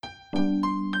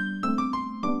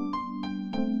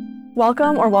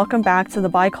Welcome back to The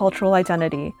Bicultural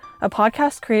Identity, a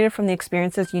podcast created from the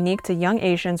experiences unique to young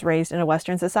Asians raised in a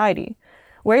Western society.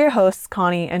 We're your hosts,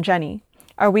 Connie and Jenny.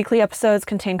 Our weekly episodes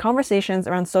contain conversations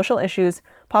around social issues,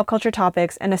 pop culture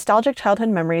topics, and nostalgic childhood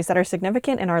memories that are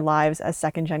significant in our lives as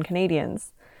second-gen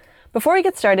Canadians. Before we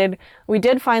get started, we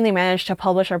did finally manage to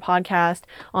publish our podcast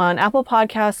on Apple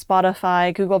Podcasts,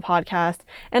 Spotify, Google Podcasts,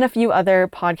 and a few other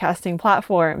podcasting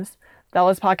platforms. That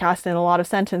was podcast in a lot of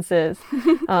sentences,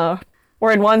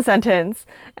 or in one sentence.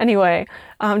 Anyway,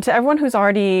 to everyone who's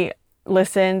already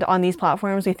listened on these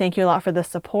platforms, we thank you a lot for the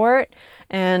support,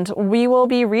 and we will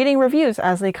be reading reviews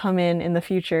as they come in the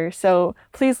future. So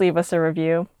please leave us a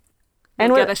review.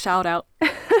 And get a shout out.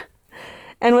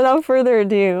 And without further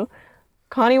ado,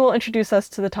 Connie will introduce us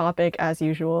to the topic as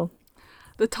usual.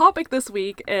 The topic this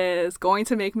week is going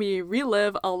to make me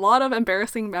relive a lot of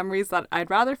embarrassing memories that I'd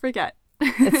rather forget.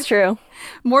 It's true.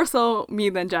 More so me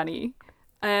than Jenny.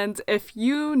 And if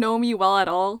you know me well at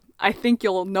all, I think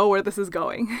you'll know where this is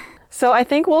going. So I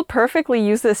think we'll perfectly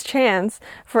use this chance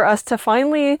for us to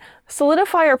finally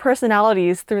solidify our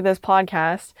personalities through this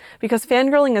podcast, because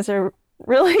fangirling is a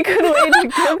really good way to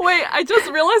go. Wait, I just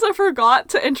realized I forgot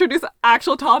to introduce the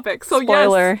actual topic. So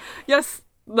Spoiler. Yes,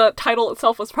 the title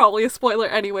itself was probably a spoiler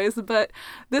anyways, but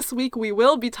this week we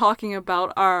will be talking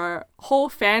about our whole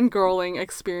fangirling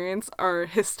experience, our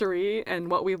history,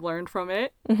 and what we've learned from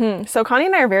it. Mm-hmm. So Connie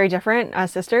and I are very different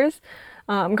as sisters.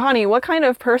 Connie, what kind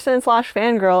of person /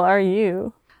 fangirl are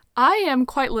you? I am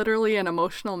quite literally an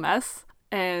emotional mess,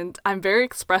 and I'm very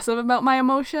expressive about my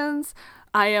emotions.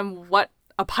 I am what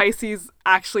a Pisces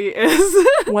actually is.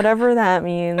 Whatever that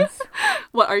means.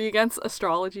 What, are you against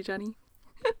astrology, Jenny?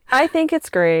 I think it's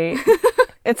great.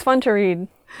 It's fun to read.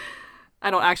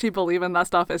 I don't actually believe in that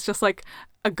stuff. It's just like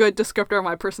a good descriptor of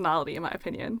my personality, in my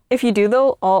opinion. If you do,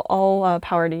 though, all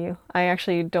power to you. I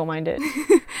actually don't mind it.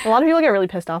 A lot of people get really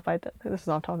pissed off by it. This is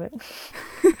off topic.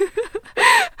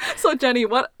 So, Jenny,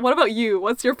 what about you?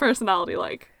 What's your personality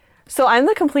like? So I'm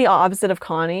the complete opposite of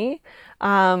Connie.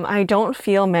 I don't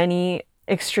feel many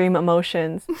extreme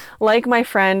emotions. Like my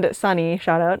friend Sunny,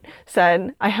 shout out,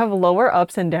 said, I have lower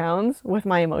ups and downs with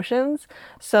my emotions.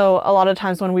 So a lot of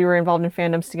times when we were involved in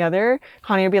fandoms together,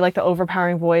 Connie would be like the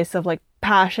overpowering voice of like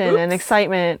passion and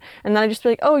excitement, and then I'd just be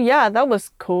like, oh yeah, that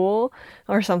was cool,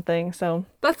 or something. So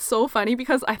that's so funny,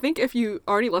 because I think if you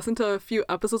already listened to a few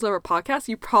episodes of our podcast,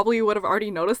 you probably would have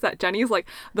already noticed that Jenny's like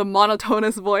the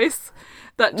monotonous voice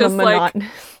that just like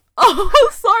oh,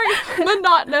 sorry,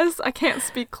 monotonous. I can't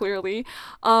speak clearly.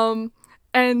 And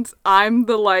I'm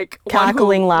the like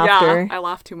cackling laughter. Yeah, I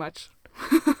laugh too much.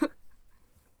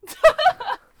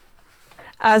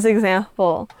 As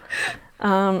example.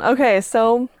 Okay,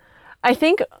 so I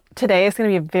think today is going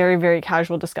to be a very, very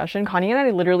casual discussion. Connie and I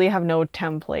literally have no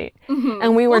template. Mm-hmm.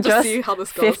 And we were just see how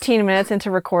this goes. 15 minutes into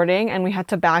recording, and we had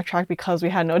to backtrack because we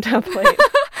had no template.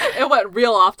 It went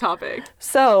real off topic.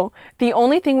 So the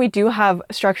only thing we do have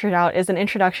structured out is an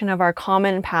introduction of our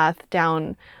common path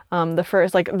down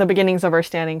the beginnings of our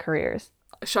standing careers.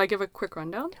 Should I give a quick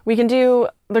rundown? We can do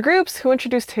the groups, who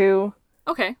introduced who.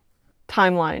 Okay.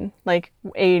 Timeline, like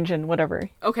age and whatever.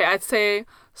 Okay, I'd say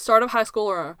start of high school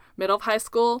or middle of high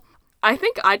school. I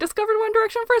think I discovered One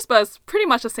Direction first, but it's pretty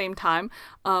much the same time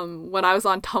when I was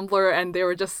on Tumblr and they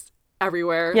were just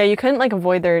everywhere. Yeah, you couldn't like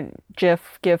avoid their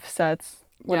GIF sets.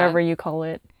 Whatever you call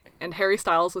it. And Harry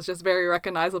Styles was just very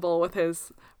recognizable with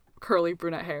his curly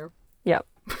brunette hair. Yep.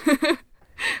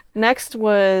 Next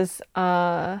was,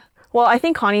 I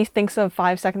think Connie thinks of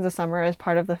 5 Seconds of Summer as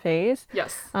part of the phase.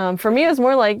 Yes. For me, it was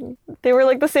more like they were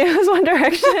like the same as One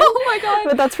Direction. Oh my god.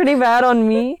 But that's pretty bad on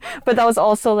me. But that was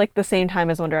also like the same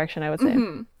time as One Direction, I would say.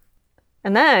 Mm-hmm.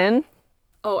 And then...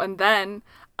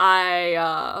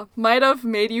 I might have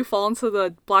made you fall into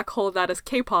the black hole that is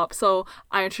K-pop, so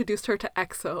I introduced her to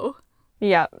EXO.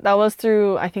 Yeah, that was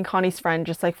through, I think, Connie's friend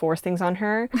just like forced things on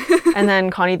her. And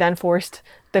then Connie then forced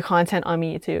the content on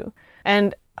me too.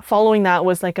 And following that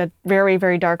was like a very,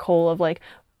 very dark hole of like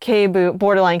K-boo,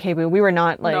 borderline K-boo. We were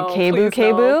not like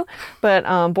K-boo,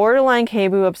 but borderline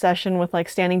K-boo obsession with like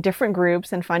standing different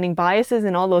groups and finding biases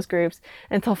in all those groups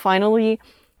until finally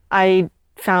I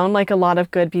found like a lot of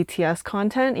good BTS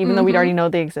content, even though we'd already know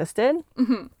they existed.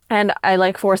 Mm-hmm. And I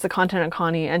like forced the content on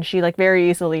Connie, and she like very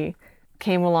easily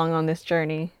came along on this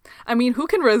journey. I mean, who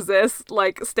can resist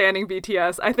like standing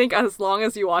BTS? I think as long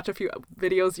as you watch a few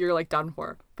videos, you're like done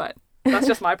for. But that's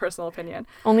just my personal opinion.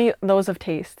 Only those of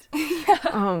taste.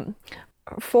 Yeah.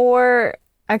 For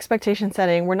expectation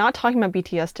setting, we're not talking about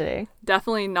BTS today.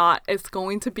 Definitely not. It's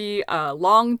going to be a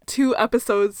long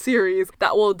 2-episode series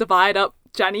that will divide up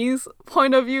Jenny's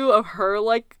point of view of her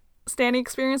like standing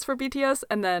experience for BTS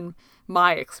and then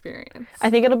my experience. I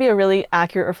think it'll be a really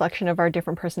accurate reflection of our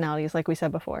different personalities, like we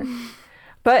said before.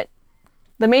 But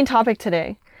the main topic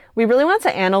today, we really want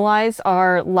to analyze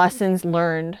our lessons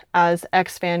learned as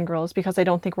ex-fangirls because I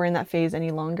don't think we're in that phase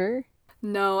any longer.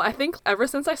 No, I think ever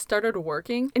since I started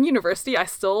working in university, I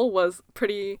still was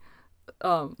pretty,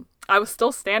 I was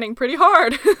still standing pretty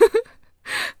hard.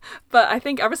 But I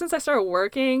think ever since I started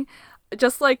working,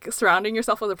 just like surrounding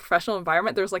yourself with a professional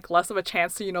environment, there's like less of a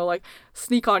chance to, like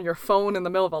sneak on your phone in the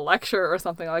middle of a lecture or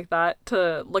something like that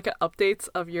to look at updates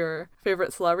of your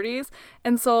favorite celebrities.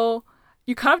 And so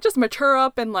you kind of just mature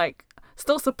up and like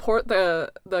still support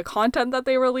the content that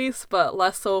they release, but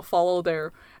less so follow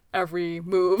their every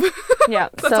move. Yeah.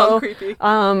 That sounds creepy.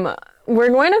 We're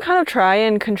going to kind of try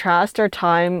and contrast our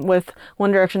time with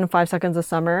One Direction and 5 Seconds of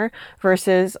Summer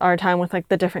versus our time with like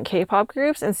the different K-pop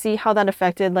groups and see how that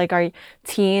affected like our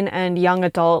teen and young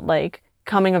adult like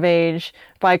coming of age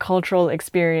bicultural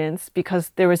experience,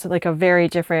 because there was like a very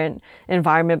different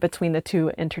environment between the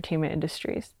two entertainment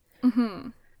industries. Mm-hmm.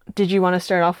 Did you want to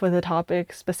start off with a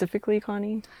topic specifically,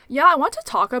 Connie? Yeah, I want to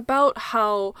talk about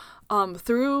how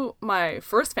through my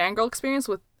first fangirl experience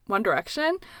with One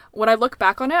Direction, when I look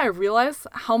back on it, I realize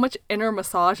how much inner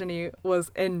misogyny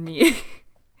was in me.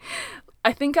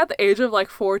 I think at the age of like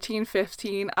 14,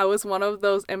 15, I was one of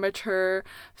those immature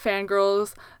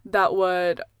fangirls that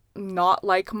would not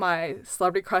like my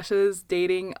celebrity crushes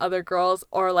dating other girls,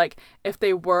 or like if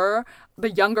they were,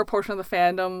 the younger portion of the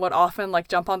fandom would often like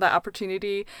jump on that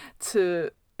opportunity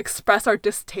to express our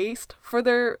distaste for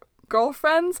their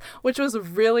girlfriends, which was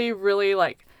really, really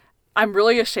like, I'm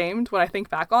really ashamed when I think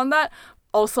back on that.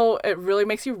 Also, it really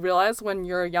makes you realize when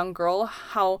you're a young girl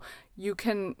how you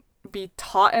can be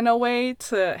taught in a way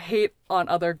to hate on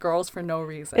other girls for no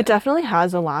reason. It definitely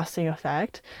has a lasting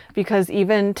effect, because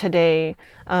even today,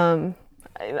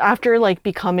 after like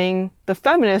becoming the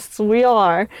feminists we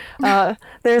are,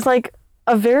 there's like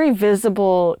a very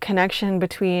visible connection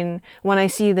between when I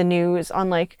see the news on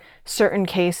like certain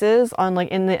cases on like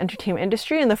in the entertainment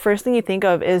industry, and the first thing you think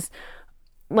of is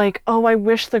like, oh, I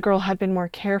wish the girl had been more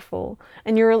careful.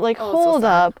 And you're like, hold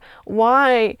up,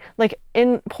 why? Like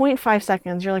in 0.5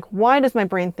 seconds, you're like, why does my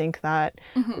brain think that?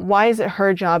 Mm-hmm. Why is it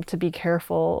her job to be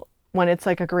careful when it's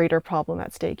like a greater problem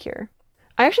at stake here?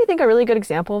 I actually think a really good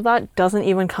example of that doesn't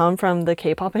even come from the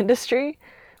K-pop industry,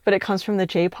 but it comes from the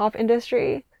J-pop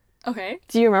industry. Okay.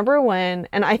 Do you remember when,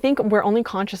 and I think we're only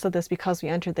conscious of this because we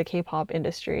entered the K-pop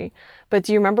industry, but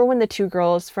do you remember when the two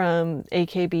girls from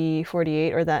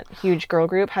AKB48, or that huge girl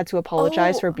group, had to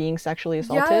apologize for being sexually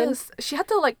assaulted? Yes. She had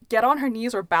to like get on her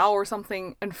knees or bow or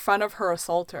something in front of her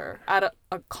assaulter at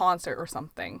a concert or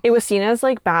something. It was seen as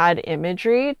like bad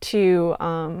imagery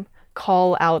to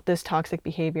call out this toxic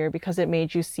behavior because it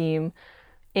made you seem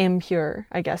impure,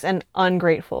 I guess, and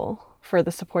ungrateful for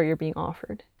the support you're being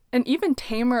offered. An even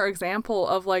tamer example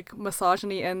of like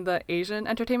misogyny in the Asian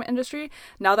entertainment industry,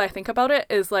 now that I think about it,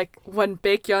 is like when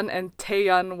Baekhyun and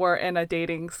Taeyeon were in a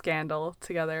dating scandal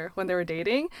together when they were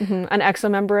dating. Mm-hmm. An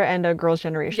EXO member and a Girls'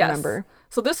 Generation member.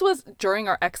 So this was during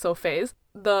our EXO phase.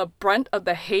 The brunt of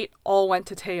the hate all went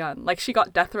to Taeyeon. Like she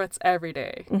got death threats every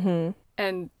day. Mm-hmm.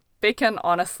 And Baekhyun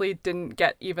honestly didn't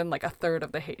get even like a third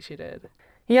of the hate she did.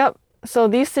 Yep. So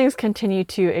these things continue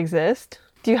to exist.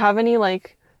 Do you have any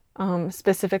like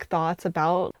specific thoughts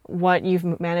about what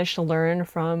you've managed to learn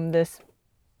from this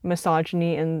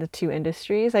misogyny in the two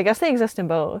industries? I guess they exist in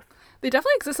both. They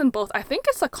definitely exist in both. I think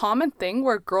it's a common thing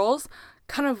where girls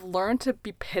kind of learn to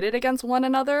be pitted against one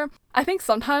another. I think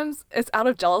sometimes it's out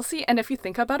of jealousy, and if you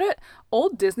think about it,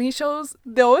 old Disney shows,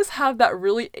 they always have that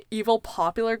really evil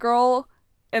popular girl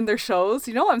in their shows.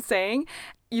 You know what I'm saying?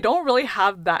 You don't really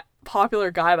have that popular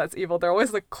guy that's evil. They're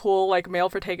always the cool like male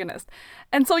protagonist,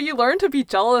 and so you learn to be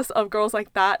jealous of girls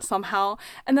like that somehow.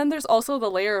 And then there's also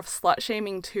the layer of slut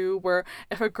shaming too, where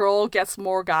if a girl gets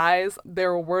more guys,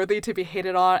 they're worthy to be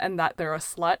hated on and that they're a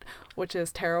slut, which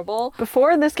is terrible.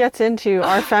 Before this gets into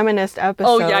our feminist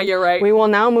episode, oh yeah, you're right, we will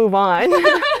now move on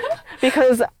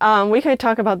because we could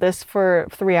talk about this for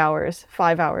 3 hours,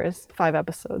 5 hours, 5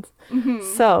 episodes. Mm-hmm.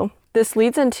 So this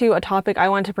leads into a topic I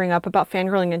want to bring up about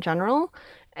fangirling in general.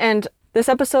 And this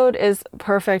episode is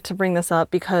perfect to bring this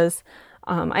up because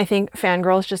I think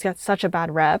fangirls just get such a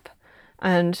bad rep.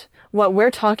 And what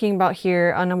we're talking about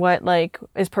here on what like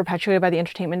is perpetuated by the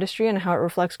entertainment industry and how it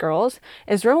reflects girls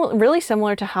is really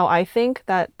similar to how I think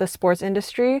that the sports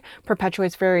industry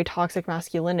perpetuates very toxic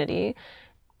masculinity.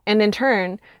 And in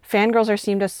turn, fangirls are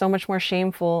seen as so much more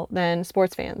shameful than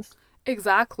sports fans.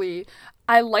 Exactly.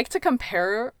 I like to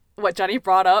compare what Jenny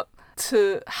brought up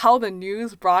to how the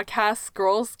news broadcasts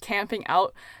girls camping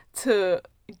out to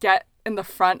get in the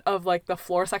front of like the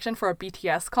floor section for a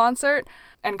BTS concert,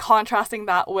 and contrasting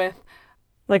that with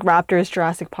like Raptors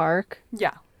Jurassic Park.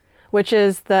 Yeah. Which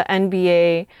is the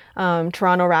NBA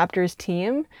Toronto Raptors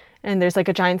team. And there's like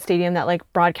a giant stadium that like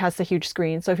broadcasts a huge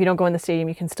screen. So if you don't go in the stadium,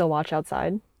 you can still watch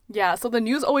outside. Yeah, so the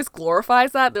news always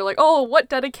glorifies that. They're like, oh, what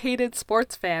dedicated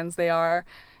sports fans they are.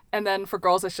 And then for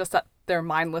girls, it's just that they're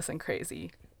mindless and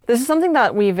crazy. This is something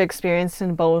that we've experienced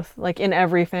in both, like in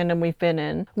every fandom we've been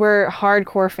in. We're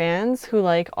hardcore fans who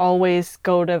like always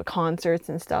go to concerts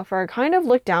and stuff are kind of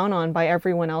looked down on by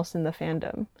everyone else in the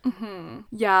fandom. Mm-hmm.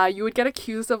 Yeah, you would get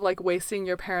accused of like wasting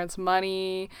your parents'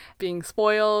 money, being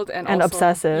spoiled, and also,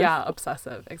 obsessive. Yeah,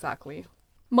 obsessive, exactly.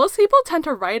 Most people tend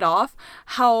to write off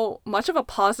how much of a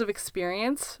positive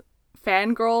experience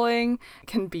fangirling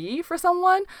can be for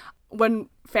someone. When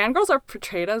fangirls are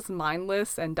portrayed as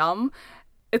mindless and dumb,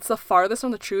 it's the farthest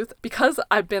from the truth. Because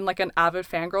I've been like an avid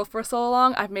fangirl for so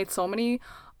long, I've made so many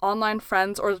online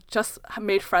friends or just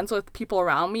made friends with people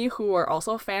around me who are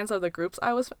also fans of the groups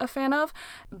I was a fan of.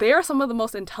 They are some of the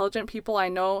most intelligent people I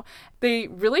know. They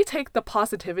really take the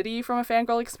positivity from a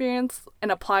fangirl experience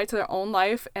and apply it to their own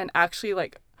life and actually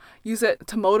like use it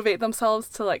to motivate themselves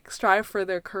to like strive for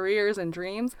their careers and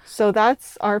dreams. So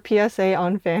that's our PSA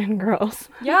on fangirls.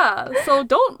 Yeah, so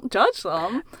don't judge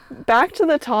them. Back to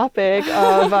the topic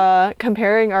of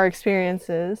comparing our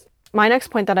experiences. My next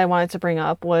point that I wanted to bring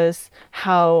up was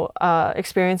how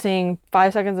experiencing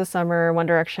 5 Seconds of Summer, One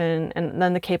Direction, and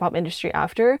then the K-pop industry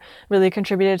after really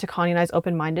contributed to Connie and I's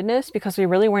open-mindedness, because we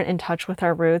really weren't in touch with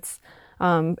our roots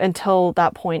until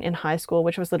that point in high school,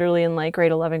 which was literally in like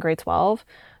grade 11, grade 12,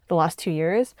 the last 2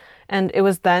 years. And it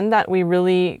was then that we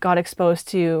really got exposed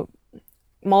to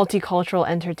multicultural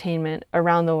entertainment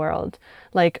around the world.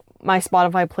 Like my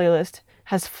Spotify playlist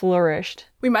has flourished.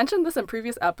 We mentioned this in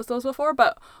previous episodes before,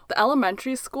 but the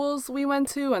elementary schools we went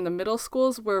to and the middle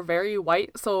schools were very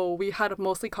white, so we had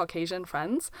mostly Caucasian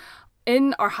friends.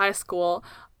 In our high school,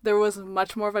 there was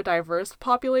much more of a diverse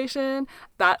population.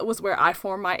 That was where I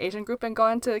formed my Asian group and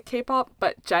got into K-pop,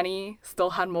 but Jenny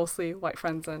still had mostly white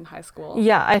friends in high school.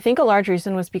 Yeah, I think a large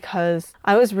reason was because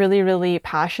I was really, really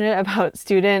passionate about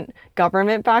student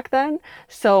government back then.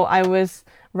 So I was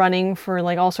running for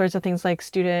like all sorts of things like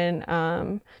student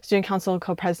council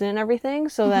co-president and everything.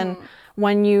 So then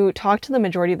when you talk to the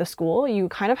majority of the school, you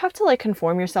kind of have to like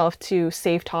conform yourself to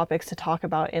safe topics to talk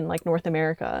about in like North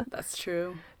America. That's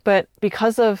true. But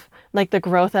because of like the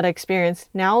growth that I experienced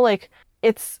now, like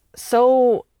it's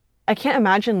so, I can't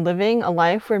imagine living a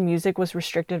life where music was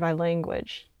restricted by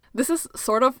language. This is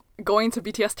sort of going to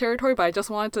BTS territory, but I just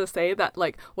wanted to say that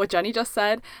like what Jenny just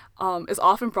said is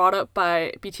often brought up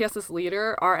by BTS's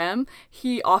leader, RM.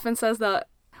 He often says that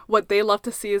what they love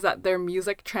to see is that their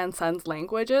music transcends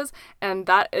languages, and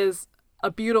that is a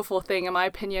beautiful thing in my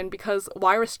opinion, because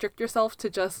why restrict yourself to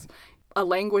just a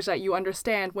language that you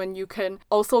understand when you can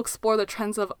also explore the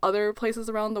trends of other places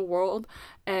around the world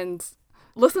and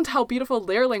listen to how beautiful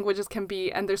their languages can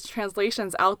be, and there's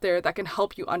translations out there that can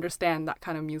help you understand that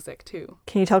kind of music too.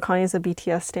 Can you tell Connie's a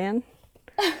BTS stan?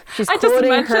 She's I just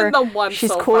mentioned the one she's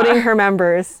so quoting far. Her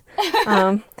members.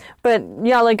 But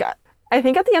yeah, like I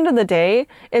think at the end of the day,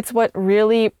 it's what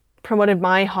really promoted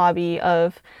my hobby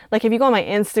of, like, if you go on my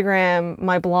Instagram,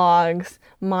 my blogs,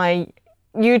 my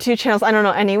YouTube channels, I don't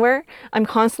know, anywhere, I'm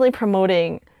constantly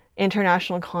promoting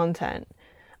international content.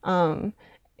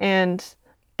 And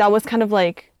that was kind of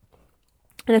like,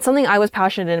 and it's something I was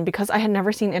passionate in because I had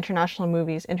never seen international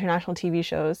movies, international TV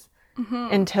shows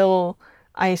until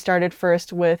I started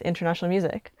first with international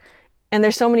music. And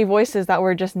there's so many voices that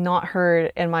were just not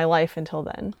heard in my life until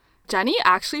then. Jenny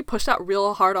actually pushed that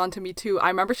real hard onto me too. I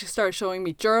remember she started showing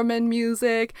me German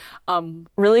music.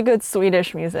 Really good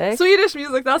Swedish music. Swedish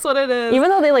music, that's what it is. Even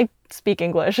though they like speak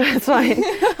English, it's fine.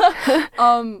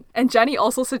 And Jenny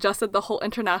also suggested the whole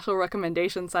international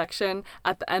recommendation section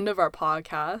at the end of our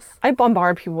podcast. I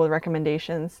bombard people with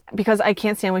recommendations because I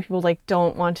can't stand when people like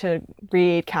don't want to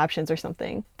read captions or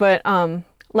something. But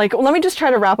like, let me just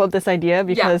try to wrap up this idea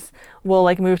because we'll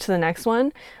like move to the next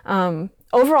one.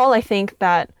 Overall, I think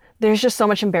that there's just so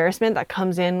much embarrassment that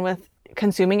comes in with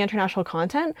consuming international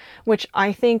content, which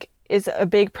I think is a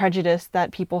big prejudice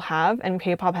that people have, and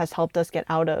K-pop has helped us get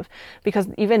out of. Because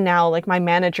even now, like, my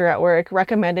manager at work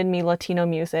recommended me Latino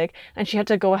music, and she had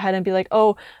to go ahead and be like,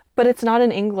 oh, but it's not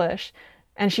in English.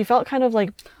 And she felt kind of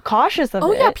like cautious of it.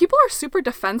 Oh yeah, people are super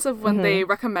defensive when they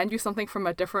recommend you something from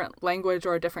a different language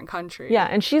or a different country. Yeah,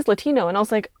 and she's Latino, and I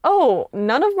was like, oh,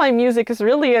 none of my music is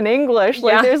really in English.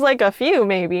 Like, there's like a few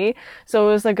maybe. So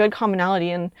it was a good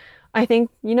commonality, and I think,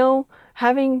 you know,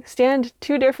 having stand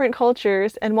two different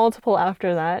cultures and multiple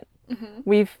after that,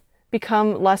 we've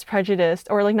become less prejudiced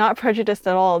or like not prejudiced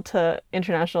at all to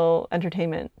international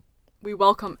entertainment. We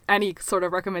welcome any sort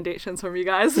of recommendations from you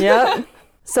guys. Yep.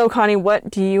 So Connie, what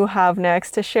do you have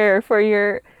next to share for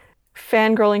your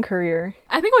fangirling career?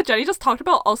 I think what Jenny just talked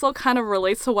about also kind of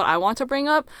relates to what I want to bring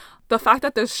up. The fact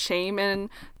that there's shame in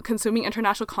consuming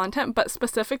international content, but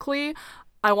specifically,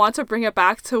 I want to bring it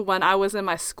back to when I was in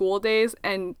my school days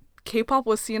and K-pop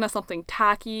was seen as something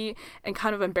tacky and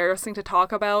kind of embarrassing to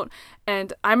talk about.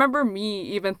 And I remember me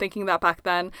even thinking that back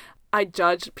then. I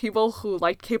judged people who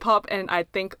liked K-pop and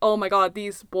I'd think, oh my god,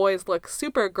 these boys look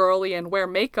super girly and wear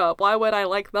makeup. Why would I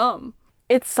like them?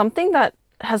 It's something that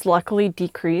has luckily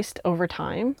decreased over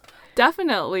time.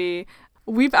 Definitely.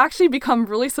 We've actually become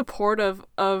really supportive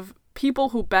of people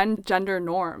who bend gender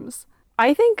norms.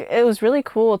 I think it was really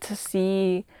cool to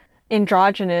see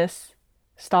androgynous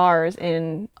stars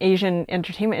in Asian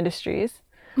entertainment industries.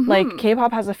 Like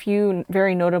K-pop has a few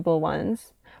very notable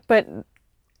ones, but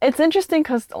it's interesting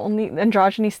because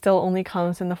androgyny still only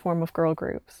comes in the form of girl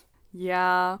groups.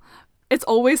 Yeah. It's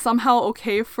always somehow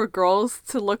okay for girls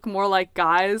to look more like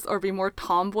guys or be more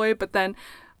tomboy, but then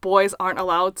boys aren't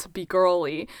allowed to be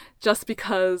girly just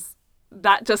because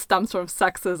that just stems from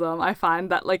sexism. I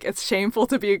find that like it's shameful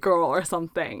to be a girl or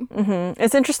something.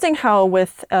 It's interesting how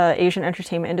with Asian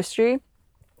entertainment industry,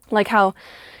 like how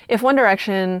if One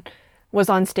Direction was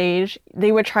on stage,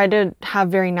 they would try to have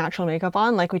very natural makeup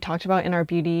on, like we talked about in our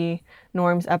beauty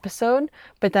norms episode.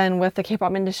 But then with the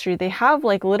K-pop industry, they have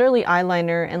like literally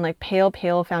eyeliner and like pale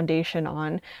foundation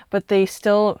on, but the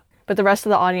rest of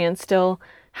the audience still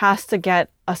has to get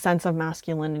a sense of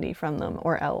masculinity from them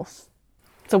or else.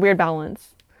 It's a weird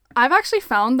balance. I've actually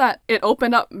found that it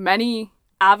opened up many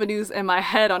avenues in my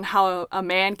head on how a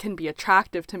man can be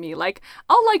attractive to me. Like,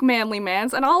 I'll like manly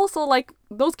mans, and I'll also like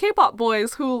those K-pop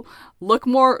boys who look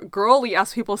more girly,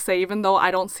 as people say, even though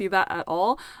I don't see that at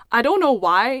all. I don't know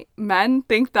why men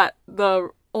think that the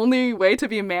only way to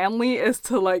be manly is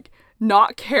to like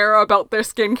not care about their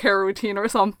skincare routine or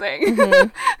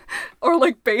something. Or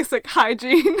like basic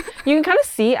hygiene. You can kind of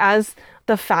see as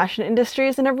the fashion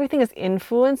industries and everything is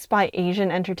influenced by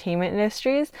Asian entertainment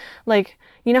industries. Like,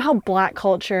 you know how black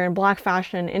culture and black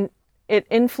fashion, it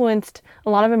influenced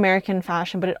a lot of American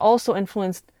fashion, but it also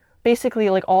influenced basically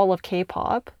like all of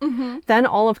K-pop. Then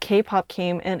all of K-pop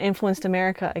came and influenced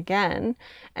America again.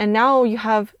 And now you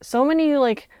have so many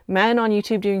like men on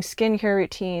YouTube doing skincare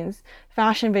routines,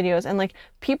 fashion videos, and like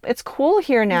it's cool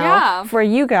here now for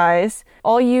you guys,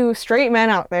 all you straight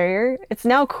men out there. It's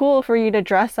now cool for you to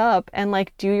dress up and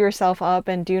like do yourself up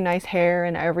and do nice hair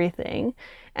and everything.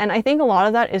 And I think a lot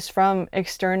of that is from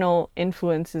external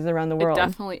influences around the world. It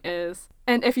definitely is.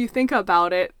 And if you think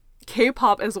about it,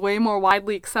 K-pop is way more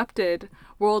widely accepted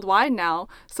worldwide now,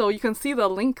 so you can see the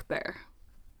link there.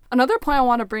 Another point I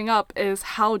want to bring up is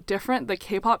how different the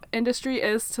K-pop industry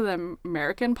is to the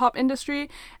American pop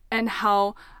industry, and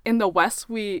how in the West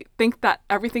we think that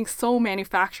everything's so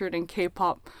manufactured in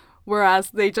K-pop,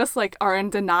 whereas they just like are in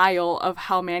denial of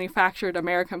how manufactured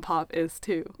American pop is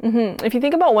too. If you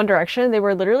think about One Direction, they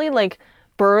were literally like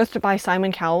birthed by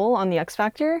Simon Cowell on the X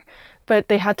Factor, but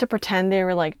they had to pretend they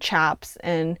were like chaps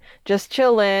and just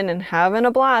chilling and having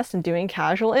a blast and doing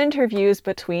casual interviews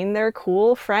between their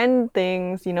cool friend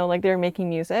things, you know, like they were making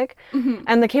music.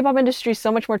 And the K-pop industry is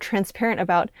so much more transparent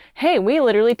about, hey, we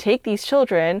literally take these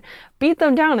children, beat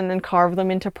them down, and then carve them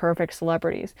into perfect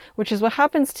celebrities, which is what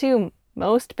happens to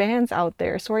most bands out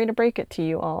there. Sorry to break it to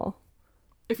you all.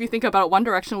 If you think about it, One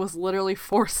Direction was literally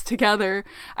forced together.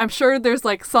 I'm sure there's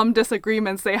like some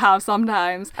disagreements they have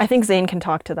sometimes. I think Zayn can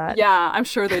talk to that. Yeah, I'm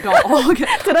sure they don't all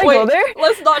get... Did I go there?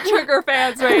 Let's not trigger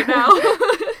fans right now.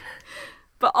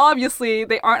 But obviously,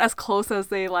 they aren't as close as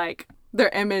they like their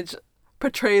image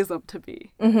portrays them to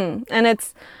be. And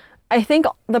I think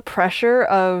the pressure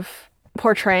of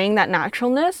portraying that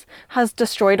naturalness has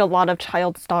destroyed a lot of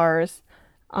child stars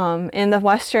in the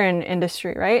Western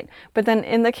industry, right? But then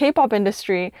in the K-pop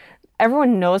industry,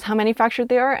 everyone knows how manufactured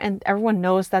they are, and everyone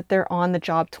knows that they're on the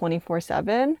job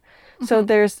 24/7. So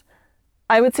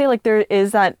I would say like there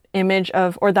is that image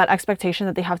of, or that expectation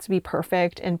that they have to be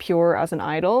perfect and pure as an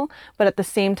idol. But at the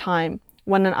same time,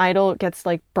 when an idol gets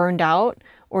like burned out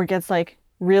or gets like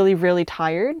really, really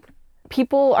tired,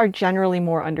 people are generally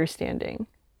more understanding.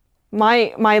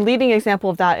 My leading example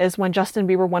of that is when Justin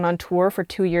Bieber went on tour for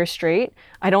 2 years straight.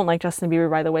 I don't like Justin Bieber,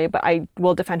 by the way, but I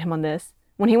will defend him on this.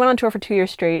 When he went on tour for 2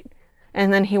 years straight,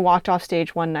 and then he walked off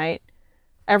stage one night,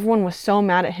 everyone was so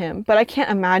mad at him. But I can't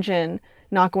imagine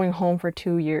not going home for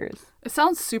 2 years. It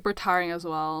sounds super tiring as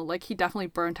well. Like, he definitely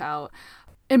burnt out.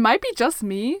 It might be just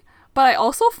me, but I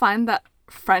also find that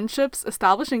friendships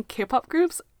established in K-pop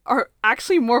groups are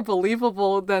actually more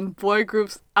believable than boy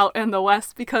groups out in the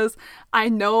West, because I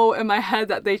know in my head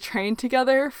that they trained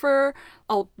together for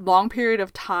a long period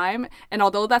of time. And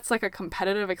although that's like a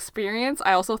competitive experience,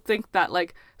 I also think that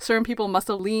like certain people must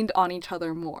have leaned on each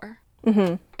other more.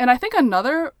 Mm-hmm. And I think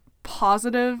another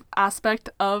positive aspect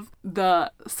of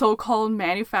the so-called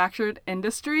manufactured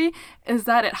industry is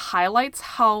that it highlights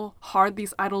how hard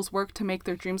these idols work to make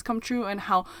their dreams come true and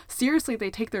how seriously they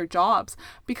take their jobs.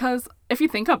 Because if you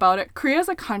think about it, Korea is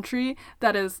a country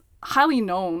that is highly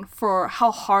known for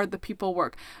how hard the people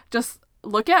work. Just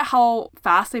look at how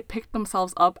fast they picked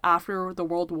themselves up after the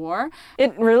World War.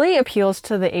 It really appeals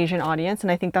to the Asian audience, and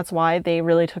I think that's why they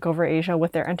really took over Asia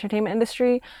with their entertainment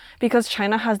industry, because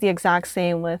China has the exact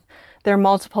same with their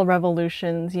multiple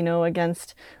revolutions, you know,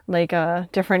 against like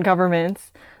different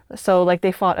governments. So like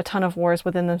they fought a ton of wars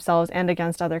within themselves and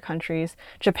against other countries.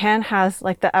 Japan has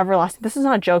like the everlasting, this is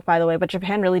not a joke by the way, but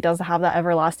Japan really does have that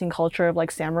everlasting culture of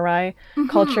like samurai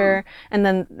culture. And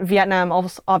then Vietnam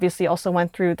also, obviously also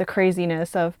went through the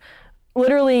craziness of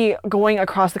literally going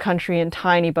across the country in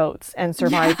tiny boats and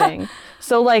surviving.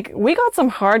 So like we got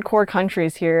some hardcore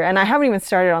countries here, and I haven't even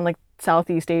started on like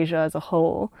Southeast Asia as a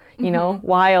whole, you know,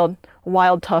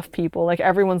 wild, tough people. Like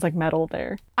everyone's like metal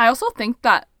there. I also think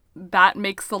that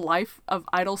makes the life of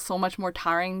idols so much more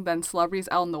tiring than celebrities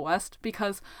out in the West,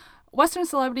 because Western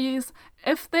celebrities,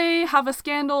 if they have a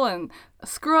scandal and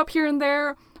screw up here and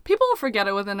there, people will forget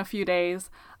it within a few days.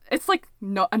 It's like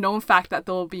a known fact that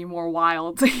they'll be more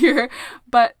wild here.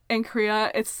 But in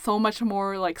Korea, it's so much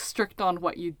more like strict on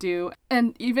what you do.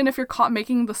 And even if you're caught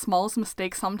making the smallest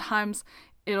mistake, sometimes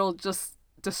it'll just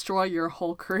destroy your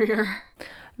whole career.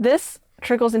 This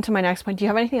trickles into my next point. Do you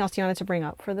have anything else you wanted to bring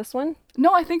up for this one?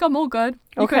 No, I think I'm all good.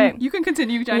 You can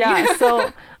continue, Jenny. Yeah,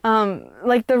 so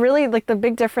like the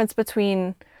big difference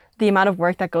between the amount of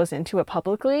work that goes into it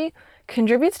publicly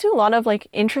contributes to a lot of like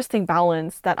interesting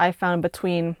balance that I found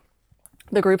between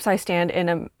the groups I stand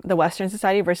in the Western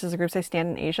society versus the groups I stand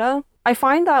in Asia. I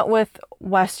find that with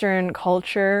Western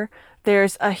culture,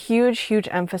 there's a huge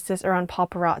emphasis around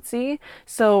paparazzi.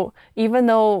 So even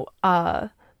though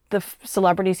the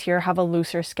celebrities here have a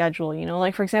looser schedule, you know,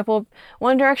 like for example,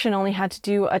 One Direction only had to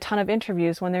do a ton of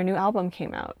interviews when their new album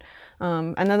came out.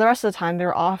 And then the rest of the time they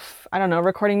were off, I don't know,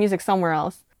 recording music somewhere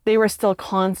else. They were still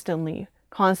constantly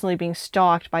being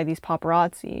stalked by these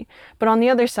paparazzi. But on the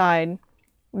other side,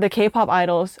 the K-pop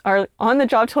idols are on the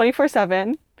job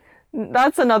 24/7.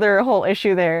 That's another whole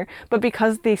issue there. But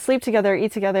because they sleep together,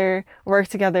 eat together, work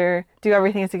together, do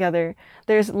everything together,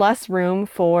 there's less room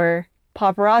for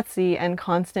paparazzi and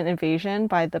constant invasion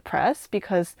by the press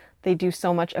because they do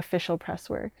so much official press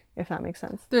work, if that makes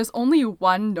sense. There's only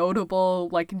one notable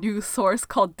like news source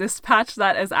called Dispatch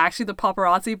that is actually the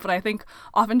paparazzi, but I think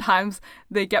oftentimes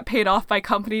they get paid off by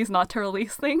companies not to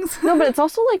release things. No, but it's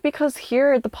also like because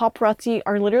here the paparazzi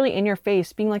are literally in your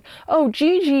face being like, oh,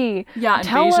 Gigi,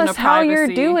 tell us how you're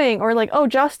doing. Or like, oh,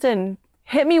 Justin,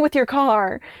 hit me with your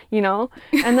car, you know?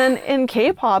 And then in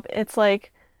K-pop, it's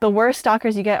like, the worst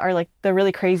stalkers you get are like the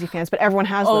really crazy fans, but everyone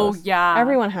has those. Oh, yeah.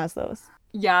 Everyone has those.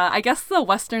 Yeah, I guess the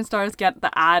Western stars get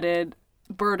the added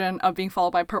burden of being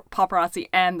followed by paparazzi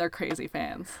and their crazy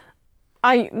fans.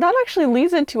 That actually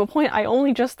leads into a point I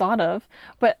only just thought of,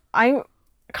 but I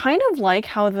kind of like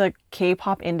how the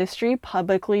K-pop industry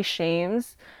publicly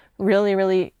shames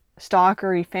really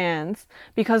stalkery fans,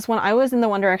 because when I was in the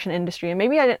One Direction industry, and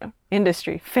maybe I didn't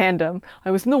fandom,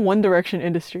 I was in the One Direction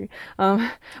industry,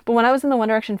 but when I was in the One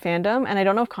Direction fandom, and I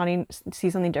don't know if Connie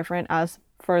sees something different as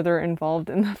further involved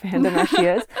in the fandom as she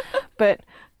is, but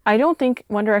I don't think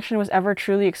One Direction was ever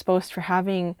truly exposed for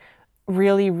having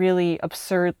really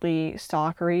absurdly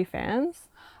stalkery fans.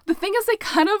 The thing is, they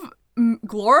kind of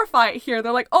glorify it here.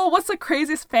 They're like, oh, what's the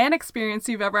craziest fan experience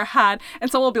you've ever had?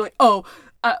 And someone will be like, oh,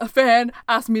 a fan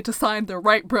asked me to sign their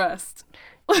right breast.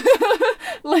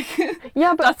 Like,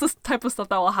 yeah, but that's the type of stuff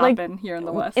that will happen here in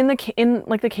the West. In the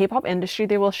K-pop industry,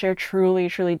 they will share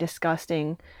truly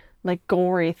disgusting, like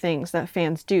gory things that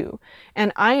fans do.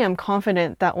 And I am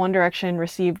confident that One Direction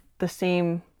received the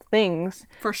same things,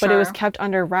 for sure, but it was kept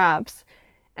under wraps.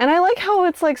 And I like how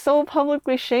it's like so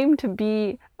publicly shamed to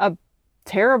be a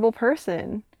terrible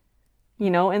person,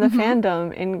 you know, in the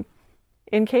fandom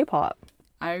in K-pop.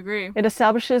 I agree. It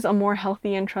establishes a more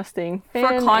healthy and trusting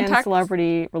fan and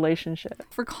celebrity relationship.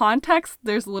 For context,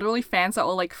 there's literally fans that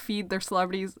will like feed their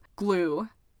celebrities glue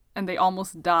and they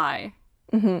almost die.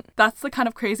 Mm-hmm. That's the kind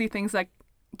of crazy things that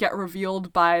get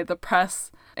revealed by the press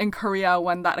in Korea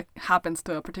when that happens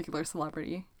to a particular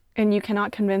celebrity. And you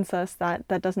cannot convince us that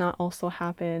that does not also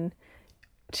happen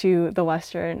to the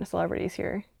Western celebrities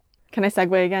here. Can I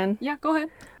segue again? Yeah, go ahead.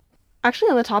 Actually,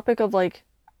 on the topic of like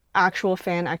actual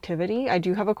fan activity, I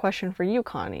do have a question for you,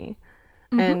 Connie.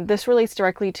 And this relates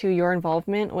directly to your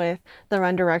involvement with the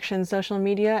One Direction social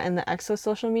media and the EXO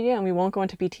social media, and we won't go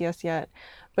into BTS yet.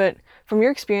 But from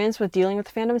your experience with dealing with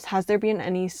fandoms, has there been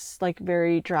any like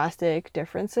very drastic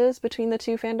differences between the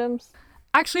two fandoms?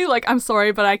 Actually, like, I'm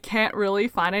sorry, but I can't really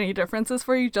find any differences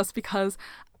for you just because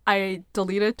I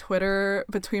deleted Twitter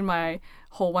between my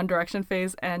whole One Direction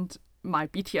phase and my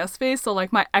BTS phase. So,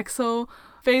 like, my EXO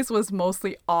phase was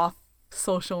mostly off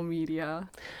social media.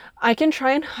 I can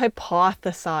try and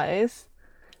hypothesize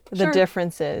the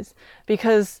differences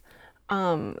because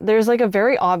there's like a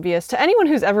very obvious, to anyone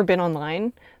who's ever been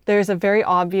online, there's a very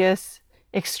obvious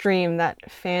extreme that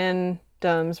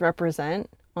fandoms represent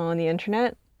on the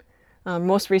internet.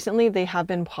 Most recently, they have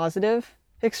been positive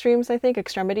extremes, I think,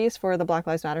 extremities for the Black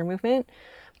Lives Matter movement.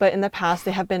 But in the past,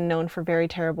 they have been known for very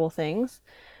terrible things.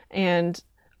 And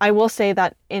I will say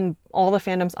that in all the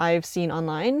fandoms I've seen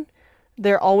online,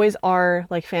 there always are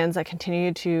like fans that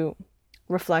continue to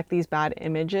reflect these bad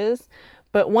images.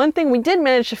 But one thing we did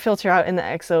manage to filter out in the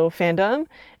EXO fandom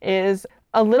is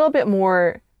a little bit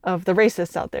more of the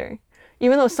racists out there.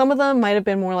 Even though some of them might have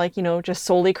been more like, you know, just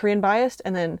solely Korean biased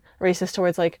and then racist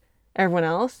towards like everyone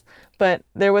else. But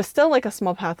there was still like a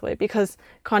small pathway because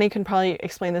Connie can probably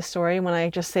explain this story when I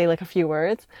just say like a few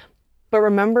words. But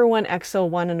remember when EXO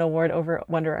won an award over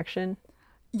One Direction?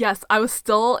 Yes, I was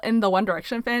still in the One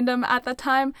Direction fandom at that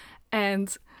time,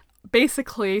 and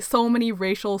basically so many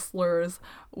racial slurs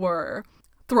were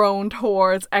thrown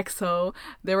towards EXO.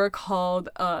 They were called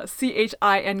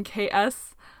CHINKS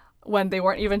when they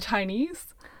weren't even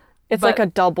Chinese. It's like a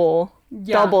double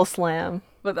slam.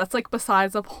 But that's like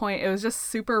besides the point. It was just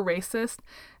super racist,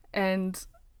 and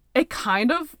it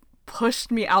kind of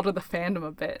pushed me out of the fandom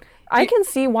a bit. I can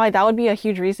see why that would be a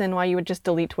huge reason why you would just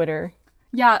delete Twitter.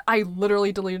 Yeah, I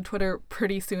literally deleted Twitter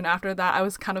pretty soon after that. I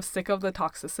was kind of sick of the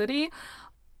toxicity.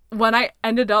 When I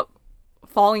ended up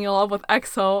falling in love with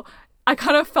EXO, I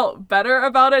kind of felt better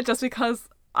about it just because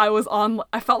I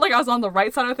felt like I was on the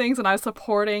right side of things and I was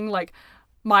supporting like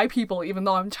my people, even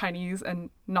though I'm Chinese and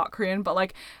not Korean, but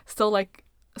like still like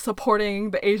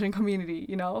supporting the Asian community,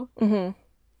 you know?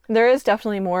 Mm-hmm. There is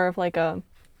definitely more of like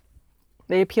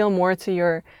they appeal more to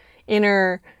your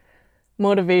inner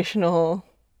motivational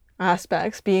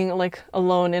aspects, being like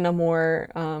alone in a more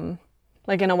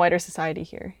like in a wider society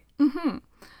here.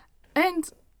 And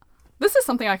this is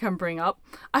something I can bring up.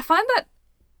 I find that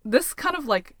this kind of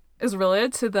like is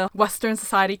related to the Western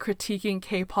society critiquing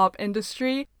K-pop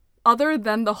industry. Other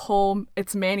than the whole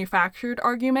it's manufactured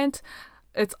argument,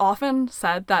 it's often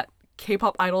said that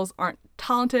K-pop idols aren't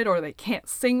talented or they can't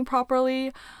sing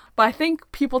properly. But I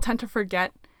think people tend to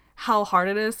forget how hard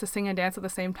it is to sing and dance at the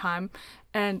same time.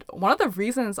 And one of the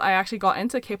reasons I actually got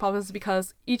into K-pop is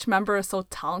because each member is so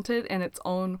talented in its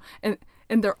own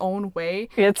in their own way.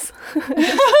 It's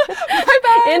My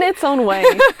bad. in its own way.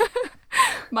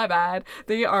 My bad.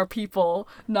 They are people,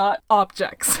 not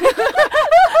objects.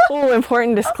 Oh,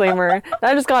 important disclaimer.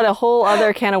 That just got a whole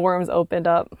other can of worms opened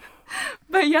up.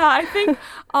 But yeah, I think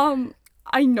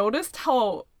I noticed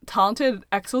how talented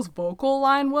EXO's vocal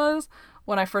line was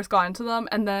when I first got into them,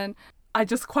 and then I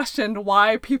just questioned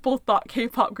why people thought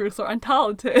K-pop groups are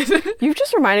untalented. You've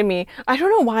just reminded me, I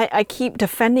don't know why I keep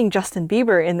defending Justin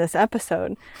Bieber in this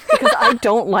episode, because I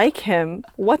don't like him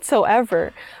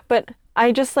whatsoever. But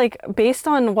I just like, based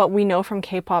on what we know from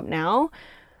K-pop now,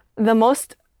 the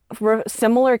most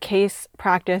similar case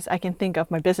practice I can think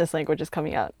of, my business language is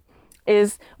coming out,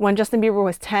 is when Justin Bieber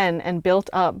was 10 and built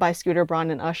up by Scooter Braun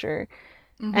and Usher.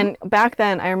 And back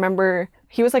then, I remember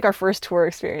he was like our first tour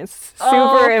experience.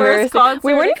 Super embarrassing.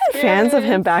 We weren't even fans of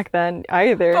him back then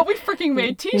either. But we freaking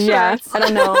made t-shirts. Yeah, I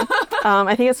don't know.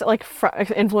 I think it's like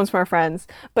influence from our friends.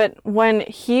 But when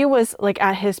he was like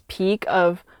at his peak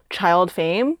of child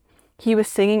fame, he was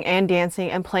singing and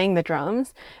dancing and playing the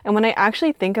drums. And when I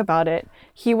actually think about it,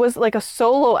 he was like a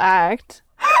solo act.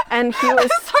 And he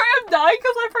was... Sorry, I'm dying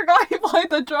because I forgot he played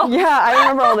the drums. Yeah, I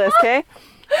remember all this, okay?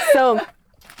 So...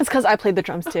 It's because I played the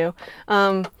drums too.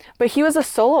 But he was a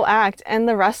solo act and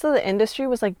the rest of the industry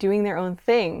was like doing their own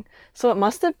thing. So it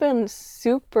must have been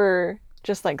super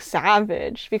just like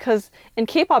savage because in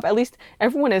K-pop, at least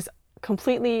everyone is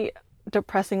completely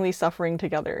depressingly suffering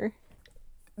together.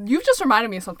 You've just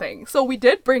reminded me of something. So we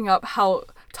did bring up how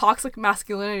toxic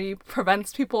masculinity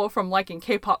prevents people from liking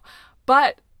K-pop,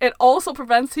 but it also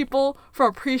prevents people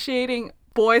from appreciating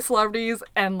boy celebrities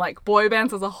and like boy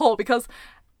bands as a whole, because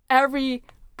every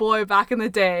boy back in the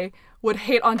day would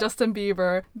hate on Justin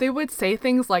Bieber. They would say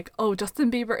things like, oh,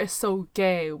 Justin Bieber is so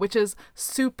gay, which is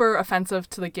super offensive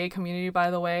to the gay community,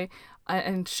 by the way,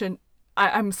 and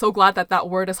I'm so glad that that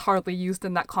word is hardly used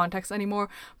in that context anymore.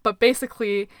 But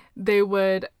basically, they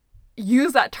would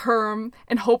use that term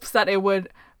in hopes that it would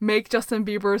make Justin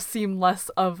Bieber seem less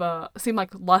of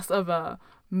a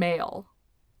male.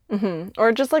 Mm-hmm.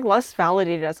 Or just like less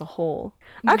validated as a whole.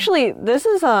 Actually, this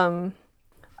is an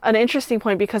interesting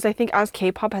point because I think as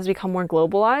K-pop has become more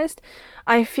globalized,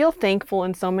 I feel thankful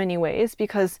in so many ways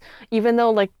because even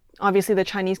though like obviously the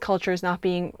Chinese culture is not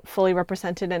being fully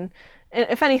represented and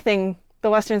if anything, the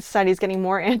Western society is getting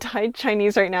more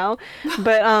anti-Chinese right now,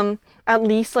 but at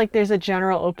least like there's a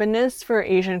general openness for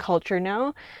Asian culture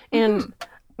now. And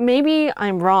maybe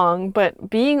I'm wrong, but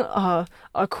being a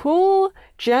cool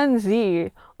Gen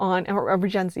Z or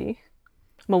Gen Z,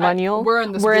 millennial, We're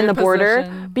in this we're in the weird border.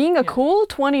 position. Being a cool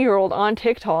 20-year-old on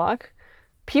TikTok,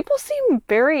 people seem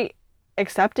very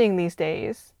accepting these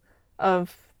days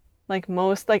of like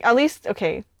most, like at least,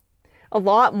 okay, a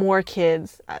lot more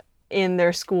kids in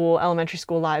their elementary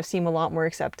school lives seem a lot more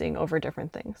accepting over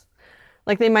different things.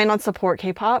 Like they might not support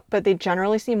K-pop, but they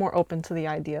generally seem more open to the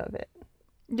idea of it.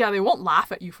 Yeah, they won't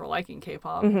laugh at you for liking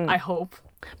K-pop, I hope.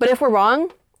 But if we're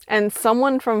wrong and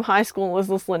someone from high school is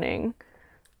listening,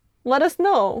 let us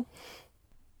know.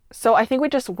 So I think we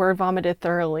just word vomited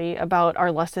thoroughly about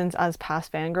our lessons as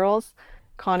past fangirls.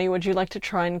 Connie, would you like to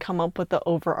try and come up with the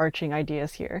overarching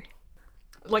ideas here?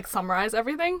 Like summarize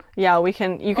everything? Yeah, you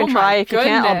can Oh try. If you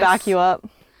can't, I'll goodness. back you up.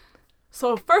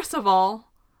 So first of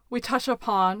all, we touch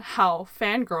upon how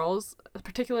fangirls,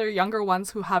 particularly younger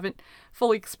ones who haven't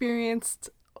fully experienced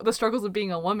the struggles of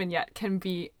being a woman yet, can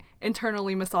be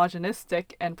internally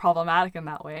misogynistic and problematic in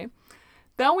that way.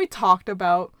 Then we talked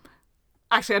about,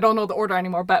 actually I don't know the order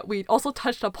anymore, but we also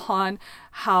touched upon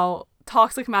how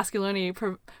toxic masculinity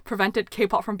prevented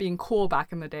K-pop from being cool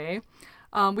back in the day.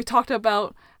 We talked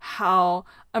about how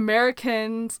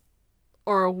Americans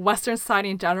or Western society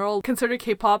in general considered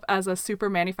K-pop as a super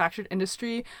manufactured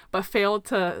industry, but failed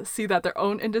to see that their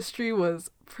own industry was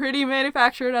pretty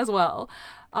manufactured as well.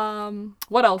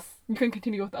 What else? You can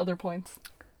continue with the other points.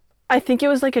 I think it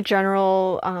was like a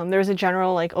general, there was a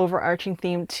general like overarching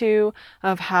theme too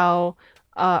of how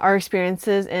our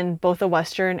experiences in both the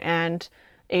Western and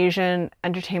Asian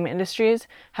entertainment industries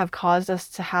have caused us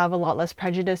to have a lot less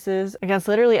prejudices against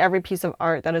literally every piece of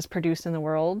art that is produced in the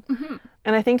world.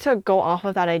 And I think to go off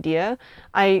of that idea,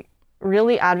 I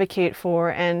really advocate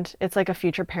for, and it's like a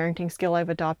future parenting skill I've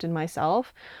adopted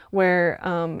myself, where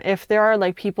if there are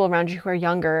like people around you who are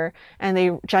younger and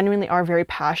they genuinely are very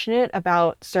passionate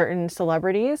about certain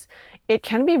celebrities, it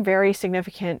can be very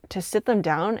significant to sit them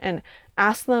down and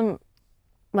ask them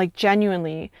like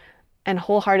genuinely and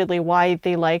wholeheartedly why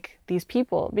they like these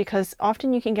people, because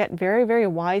often you can get very, very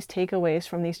wise takeaways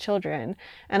from these children.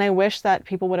 And I wish that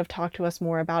people would have talked to us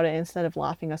more about it instead of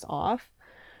laughing us off,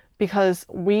 because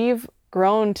we've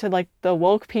grown to like the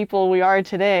woke people we are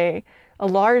today,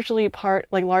 largely part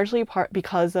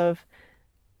because of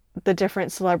the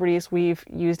different celebrities we've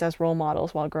used as role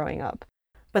models while growing up.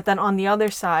 But then on the other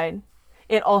side,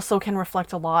 it also can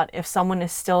reflect a lot if someone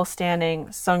is still standing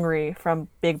Seungri from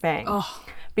Big Bang. Oh.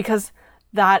 Because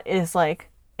that is like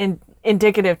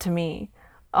indicative to me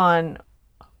on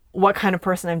what kind of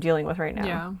person I'm dealing with right now.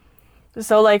 Yeah.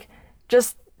 So like,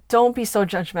 just don't be so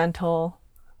judgmental.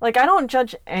 Like I don't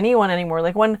judge anyone anymore.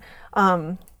 Like when,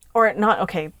 or not,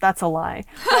 okay, that's a lie.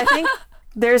 But I think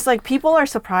there's like, people are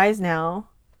surprised now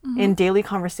in daily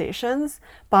conversations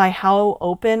by how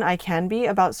open I can be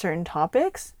about certain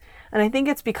topics. And I think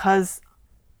it's because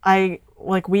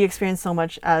we experience so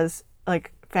much as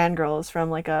like fangirls from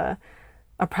like a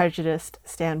prejudiced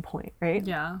standpoint, right?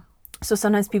 Yeah. So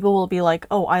sometimes people will be like,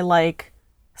 oh, I like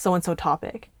so-and-so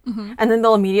topic. And then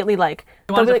they'll immediately like,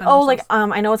 they'll be like, oh, like,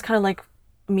 I know it's kind of like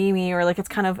memey or like it's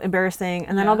kind of embarrassing.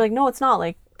 And then I'll be like, no, it's not.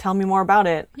 Like, tell me more about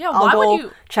it. Yeah, I'll why go would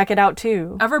you check it out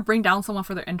too. ever bring down someone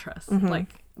for their interests? Like,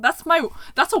 that's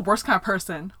the worst kind of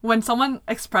person, when someone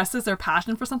expresses their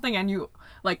passion for something and you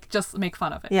like just make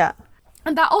fun of it. Yeah.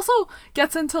 And that also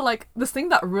gets into like this thing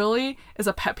that really is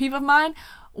a pet peeve of mine,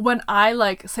 when I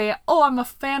like say, oh, I'm a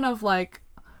fan of like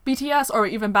BTS, or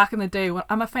even back in the day when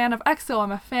I'm a fan of EXO,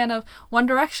 I'm a fan of One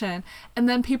Direction, and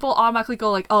then people automatically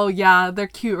go like, oh yeah, they're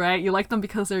cute, right? You like them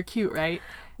because they're cute, right?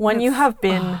 When you have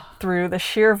been through the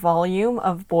sheer volume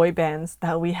of boy bands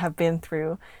that we have been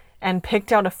through and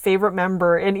picked out a favorite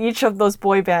member in each of those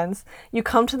boy bands, you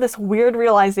come to this weird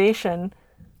realization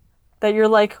that you're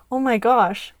like, oh my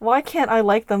gosh, why can't I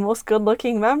like the most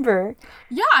good-looking member?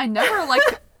 Yeah, I never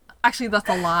liked... Actually, that's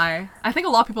a lie. I think a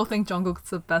lot of people think Jungkook's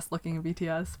the best looking in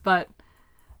BTS, but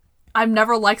I've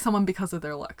never liked someone because of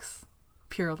their looks,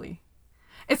 purely.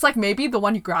 It's like maybe the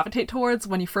one you gravitate towards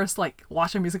when you first like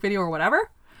watch a music video or whatever,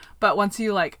 but once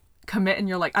you like commit and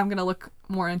you're like, I'm gonna look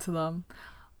more into them.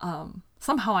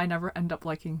 Somehow I never end up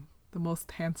liking the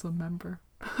most handsome member.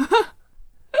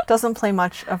 Doesn't play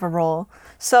much of a role.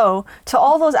 So, to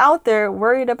all those out there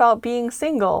worried about being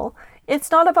single, it's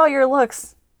not about your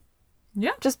looks.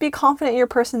 Yeah. Just be confident in your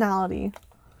personality.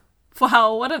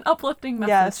 Wow, what an uplifting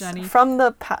message, Jenny. From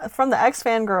the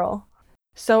ex-fangirl.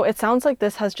 So it sounds like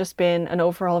this has just been an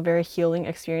overall very healing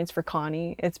experience for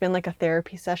Connie. It's been like a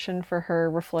therapy session for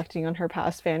her, reflecting on her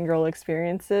past fangirl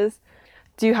experiences.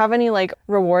 Do you have any like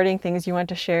rewarding things you want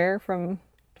to share from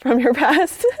your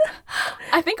past?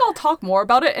 I think I'll talk more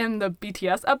about it in the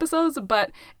BTS episodes,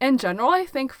 but in general, I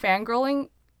think fangirling,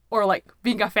 or like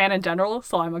being a fan in general,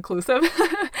 so I'm inclusive,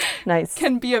 nice,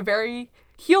 can be a very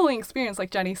healing experience,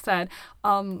 like Jenny said.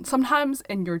 Sometimes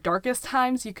in your darkest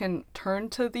times, you can turn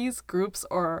to these groups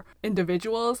or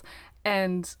individuals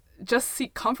and just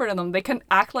seek comfort in them. They can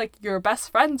act like your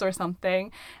best friends or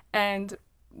something, and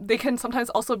they can sometimes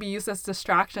also be used as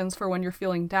distractions for when you're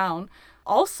feeling down.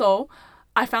 Also,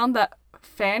 I found that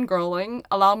fangirling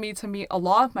allowed me to meet a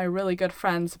lot of my really good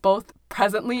friends, both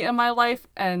presently in my life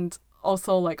and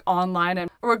also like online.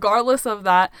 And regardless of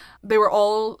that, they were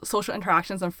all social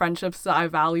interactions and friendships that I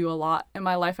value a lot in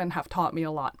my life and have taught me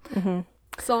a lot. Mm-hmm.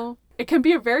 So it can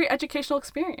be a very educational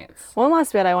experience. One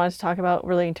last bit I wanted to talk about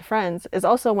relating to friends is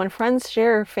also when friends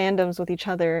share fandoms with each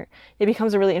other, it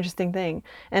becomes a really interesting thing.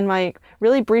 And my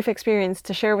really brief experience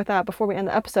to share with that before we end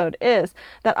the episode is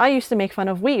that I used to make fun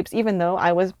of weeps, even though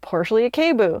I was partially a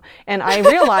K-boo. And I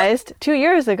realized 2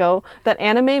 years ago that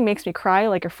anime makes me cry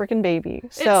like a freaking baby.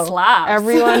 So it slaps.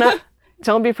 Everyone,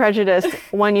 don't be prejudiced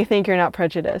when you think you're not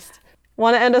prejudiced.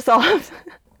 Want to end us off?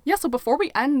 Yeah, so before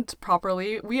we end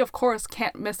properly, we of course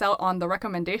can't miss out on the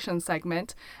recommendation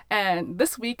segment. And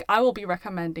this week I will be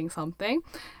recommending something.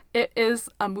 It is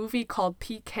a movie called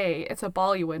PK. It's a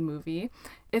Bollywood movie.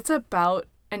 It's about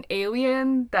an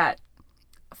alien that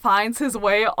finds his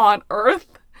way on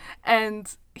Earth,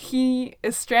 and he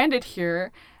is stranded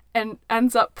here and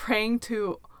ends up praying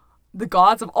to the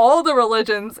gods of all the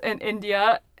religions in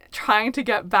India, trying to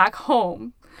get back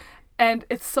home. And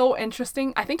it's so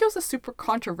interesting. I think it was a super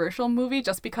controversial movie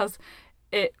just because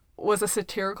it was a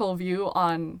satirical view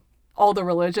on all the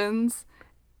religions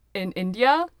in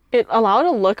India. It allowed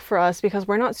a look for us because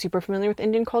we're not super familiar with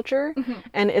Indian culture. Mm-hmm.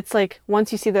 And it's like,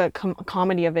 once you see the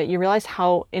comedy of it, you realize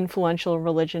how influential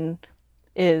religion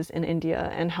is in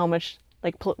India and how much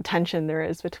like tension there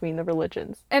is between the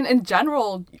religions. And in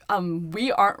general,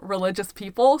 we aren't religious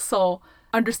people, so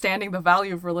understanding the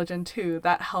value of religion too,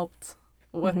 that helped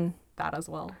with that as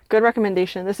well. Good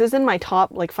recommendation. This is in my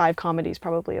top like 5 comedies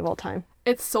probably of all time.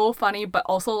 It's so funny, but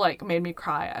also like made me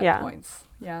cry at points.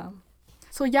 Yeah.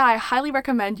 So yeah, I highly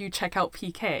recommend you check out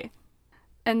PK.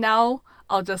 And now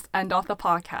I'll just end off the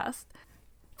podcast.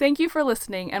 Thank you for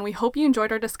listening, and we hope you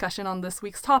enjoyed our discussion on this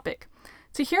week's topic.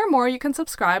 To hear more, you can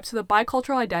subscribe to The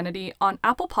Bicultural Identity on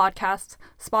Apple Podcasts,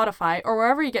 Spotify, or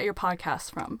wherever you get your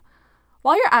podcasts from.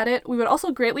 While you're at it, we would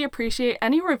also greatly appreciate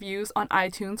any reviews on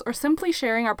iTunes or simply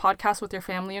sharing our podcast with your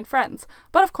family and friends,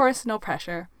 but of course, no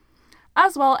pressure.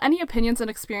 As well, any opinions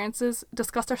and experiences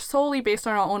discussed are solely based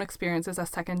on our own experiences as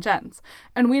second gens,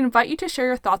 and we invite you to share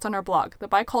your thoughts on our blog,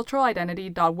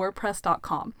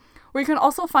 thebiculturalidentity.wordpress.com, where you can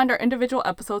also find our individual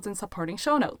episodes and supporting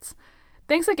show notes.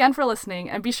 Thanks again for listening,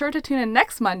 and be sure to tune in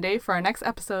next Monday for our next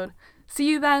episode. See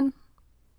you then!